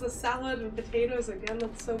 oh, it's a salad and potatoes again?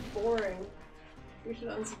 That's so boring. We should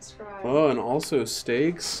unsubscribe. Oh, and also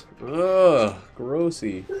steaks? Ugh,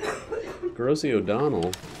 grossy. Grossy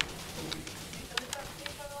O'Donnell.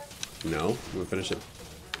 No, I'm gonna finish it.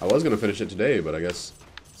 I was gonna finish it today, but I guess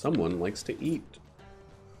someone likes to eat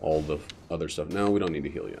all the other stuff. No, we don't need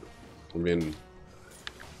to heal yet. We're being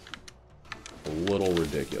a little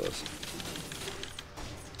ridiculous.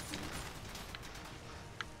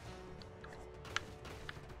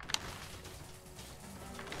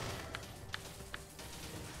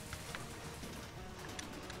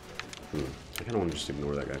 I kind of want to just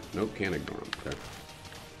ignore that guy. Nope, can't ignore him. Okay.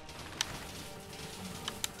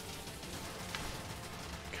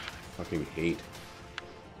 God, I fucking hate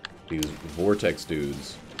these Vortex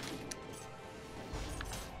dudes.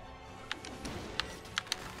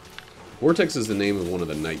 Vortex is the name of one of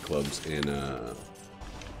the nightclubs in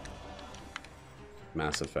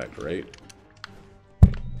Mass Effect, right? I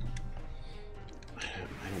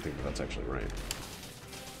don't think that's actually right.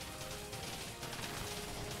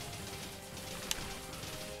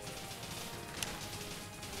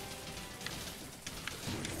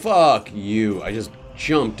 Fuck you. I just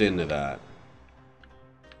jumped into that.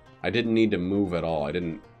 I didn't need to move at all. I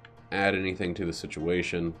didn't add anything to the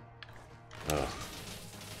situation. Ugh.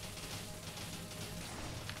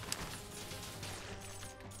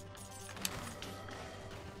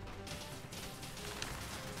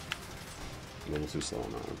 A little too slow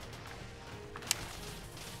on that one.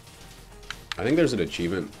 I think there's an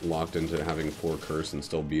achievement locked into having 4 curse and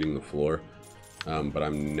still beating the floor. But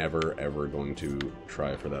I'm never, ever going to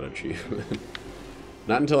try for that achievement.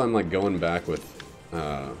 Not until I'm, like, going back with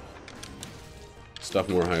stuff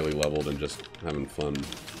more highly leveled and just having fun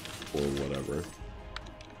or whatever.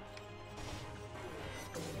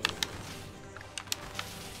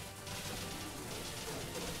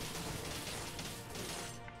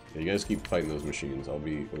 Yeah, you guys keep fighting those machines. I'll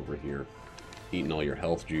be over here eating all your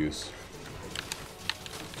health juice.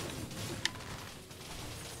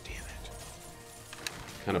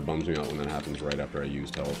 Kind of bums me out when that happens right after I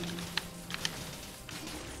used health.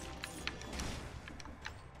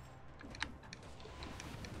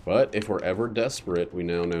 But if we're ever desperate, we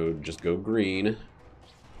now know just go green.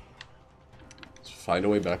 Let's find a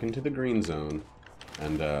way back into the green zone.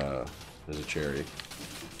 And there's a cherry.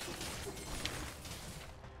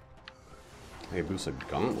 Hayabusa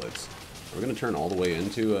gauntlets. Are we gonna turn all the way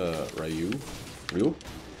into Ryu?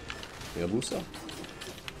 Hayabusa?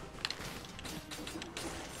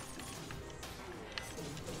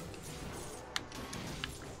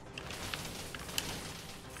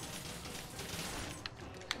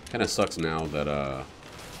 Kind of sucks now that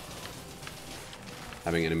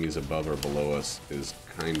having enemies above or below us is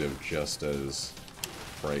kind of just as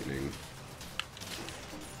frightening.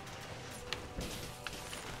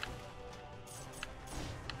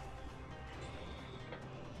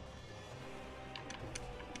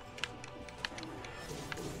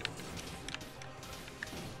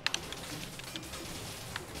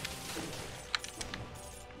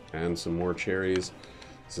 And some more cherries.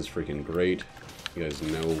 This is freaking great. You guys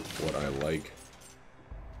know what I like.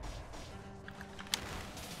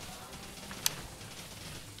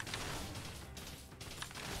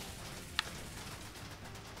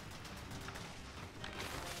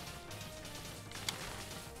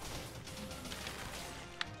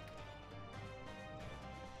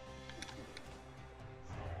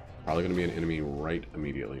 Probably going to be an enemy right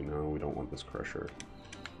immediately. No, we don't want this crusher.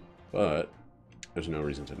 But there's no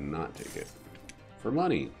reason to not take it. For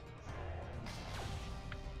money.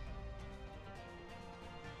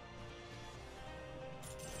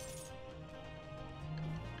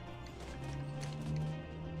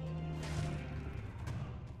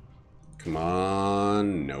 Come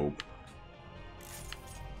on, nope.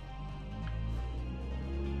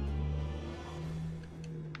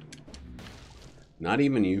 Not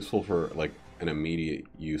even useful for, like, an immediate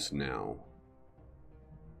use now.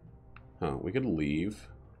 Huh, we could leave.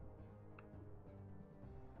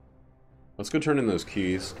 Let's go turn in those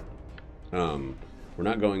keys. We're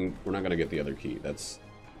not gonna get the other key. That's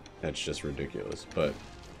just ridiculous, but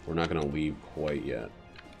we're not gonna leave quite yet.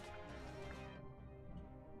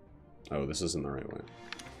 Oh, this isn't the right way.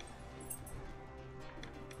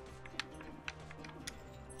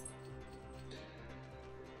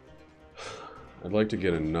 I'd like to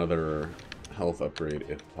get another health upgrade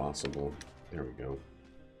if possible. There we go.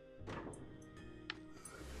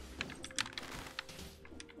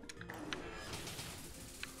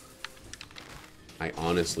 I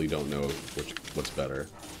honestly don't know what's better.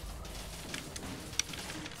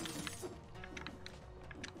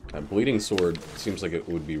 That bleeding sword seems like it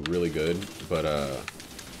would be really good, but I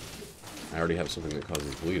already have something that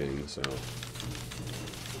causes bleeding, so.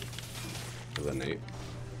 Is that Nate?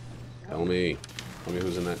 Tell me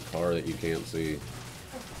who's in that car that you can't see.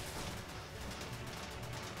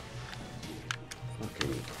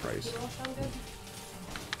 Fucking Christ.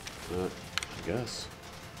 I guess.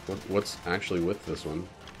 What's actually with this one?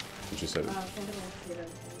 What you said?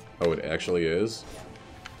 Oh, it actually is?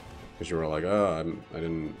 Because you were like, oh, I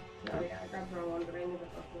didn't... No, yeah, I grabbed the wrong one, but I knew the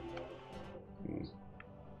fucking...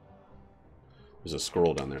 There's a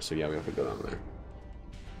scroll down there, so yeah, we have to go down there.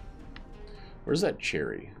 Where's that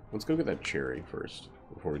cherry? Let's go get that cherry first,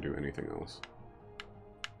 before we do anything else.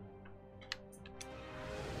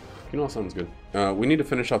 You know what sounds good? We need to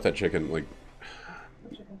finish off that chicken, like...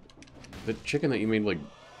 What chicken? The chicken that you made, like,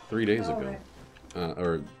 3 days ago. Right.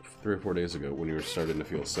 Or 3 or 4 days ago, when you were starting to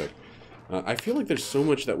feel sick. I feel like there's so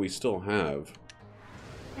much that we still have.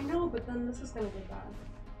 I know, but then this is gonna get bad.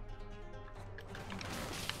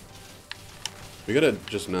 We gotta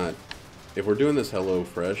just not... If we're doing this Hello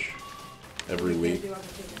Fresh every week...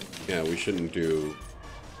 Yeah, we shouldn't do...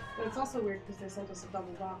 But it's also weird because they sent us a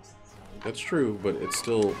double box. So. That's true, but it's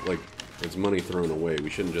still, like, it's money thrown away. We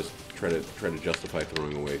shouldn't just try to justify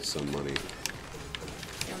throwing away some money.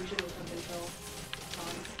 Yeah, we shouldn't have until...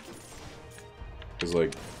 Because,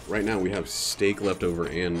 like, right now we have steak left over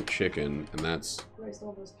and chicken, and that's... I still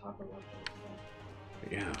have those taco left.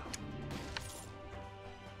 Yeah.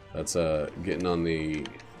 That's, getting on the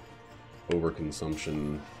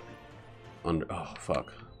overconsumption under... Oh,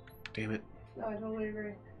 fuck. Damn it. No, I totally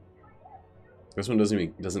agree. This one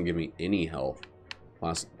doesn't give me any health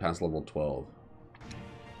past level 12.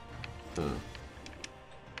 Huh.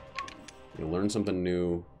 You learn something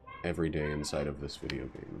new every day inside of this video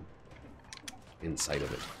game. Inside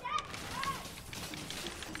of it.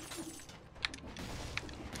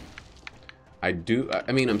 I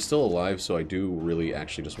mean, I'm still alive, so I do really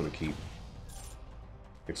actually just want to keep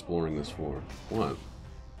exploring this floor. What?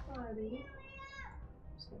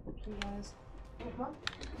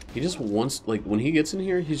 He just wants, like, when he gets in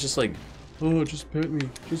here, he's just like, oh, just pet me.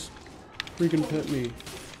 Just freaking pet me.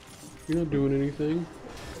 You're not doing anything.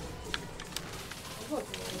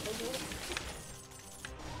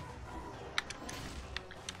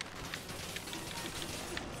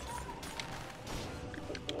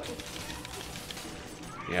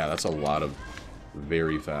 Yeah, that's a lot of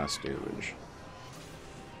very fast damage.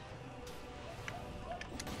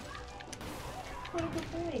 What a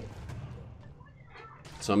good boy.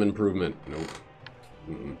 Some improvement. Nope.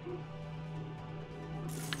 Mm-mm.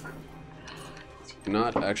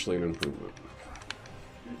 Not actually an improvement.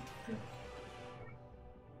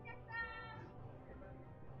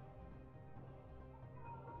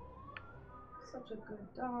 Such a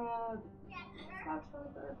good dog. Such a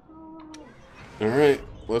good dog. Alright,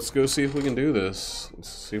 let's go see if we can do this. Let's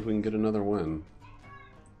see if we can get another win.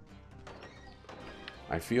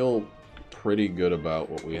 I feel pretty good about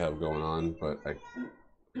what we have going on, but I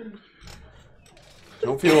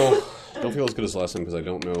don't feel as good as last time because I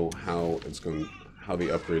don't know how the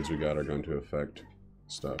upgrades we got are going to affect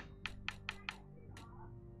stuff.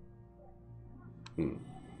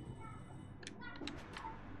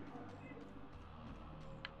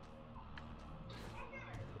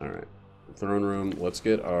 Alright. Throne room. Let's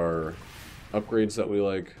get our upgrades that we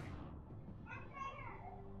like.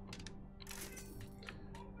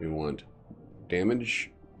 We want damage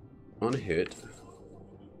on hit,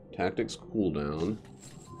 tactics cooldown,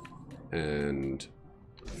 and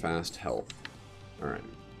fast health. Alright.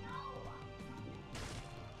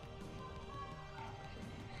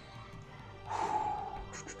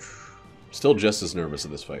 Still just as nervous at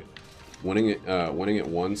this fight. Winning it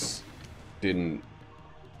once didn't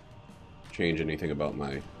change anything about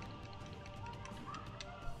my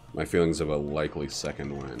feelings of a likely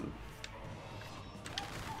second win.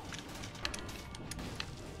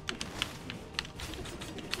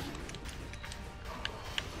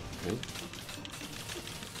 Okay.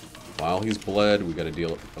 While he's bled, we got to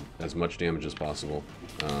deal as much damage as possible.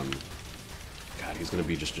 God, he's going to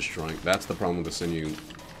be just destroying. That's the problem with the Sinew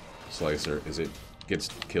Slicer, is it gets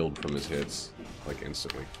killed from his hits, like,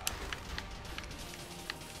 instantly.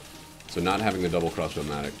 So not having the double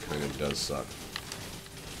crossbow-matic kind of does suck.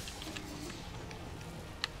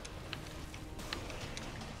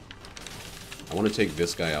 I want to take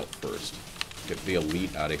this guy out first. Get the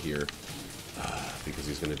elite out of here, because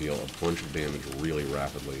he's going to deal a bunch of damage really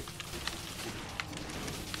rapidly.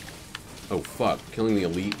 Oh, fuck. Killing the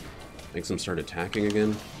elite makes him start attacking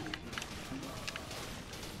again.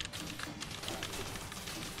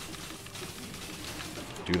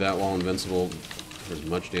 Do that while invincible for as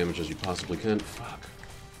much damage as you possibly can. Fuck.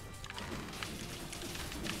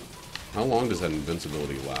 How long does that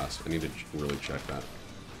invincibility last? I need to really check that.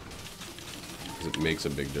 Because it makes a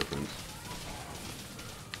big difference.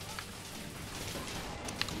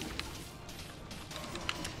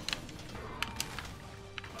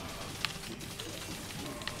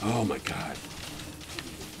 Oh my god.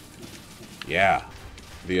 Yeah.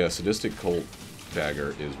 The Sadistic Cult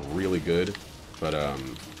dagger is really good, but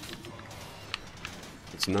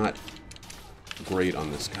it's not great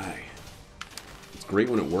on this guy. It's great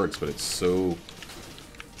when it works, but it's so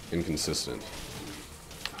inconsistent.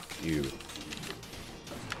 Fuck you.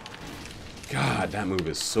 God, that move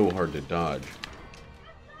is so hard to dodge.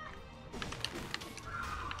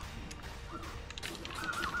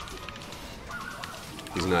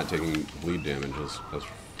 He's not taking bleed damage as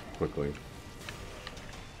quickly.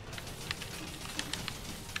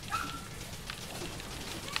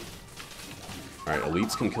 Alright,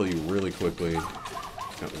 elites can kill you really quickly.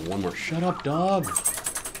 Got one more. Shut up, dog!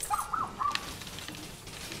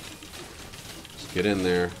 Just get in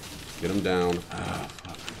there. Get him down. Ah,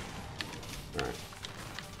 fuck. Alright.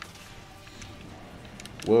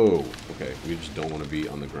 Whoa. Okay, we just don't want to be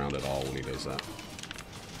on the ground at all when he does that.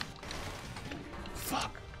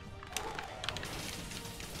 Fuck.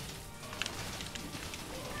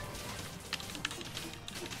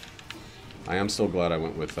 I am still glad I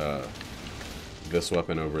went with this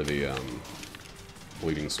weapon over the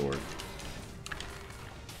bleeding sword.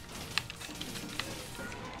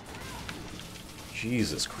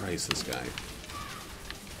 Jesus Christ, this guy.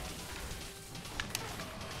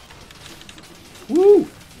 Woo!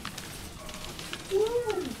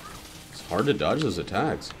 Woo! It's hard to dodge those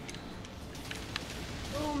attacks.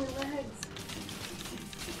 Oh, my legs.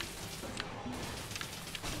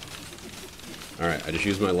 Alright, I just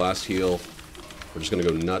used my last heal. We're just gonna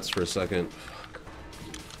go nuts for a second. Fuck.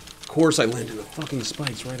 Of course I landed the fucking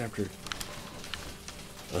spikes right after.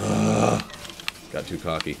 Ugh. Got too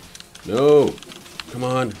cocky. No! Come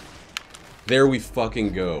on. There we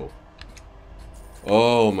fucking go.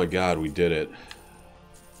 Oh my god, we did it.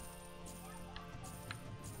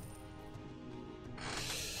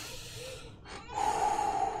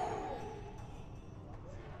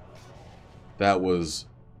 That was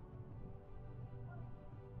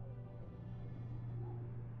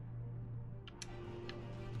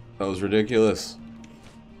ridiculous.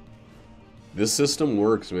 This system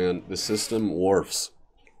works, man. This system wharfs.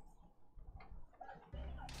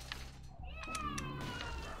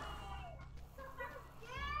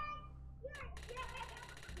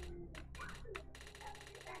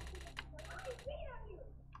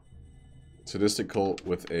 Sadistic cult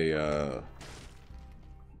with a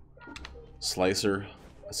slicer,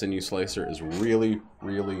 a sinew slicer, is really,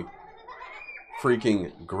 really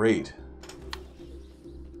freaking great.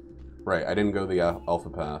 Right, I didn't go the alpha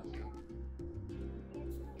path.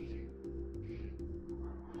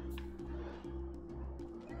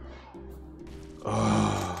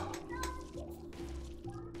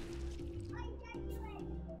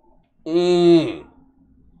 Mmm.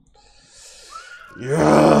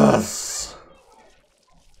 Yeah.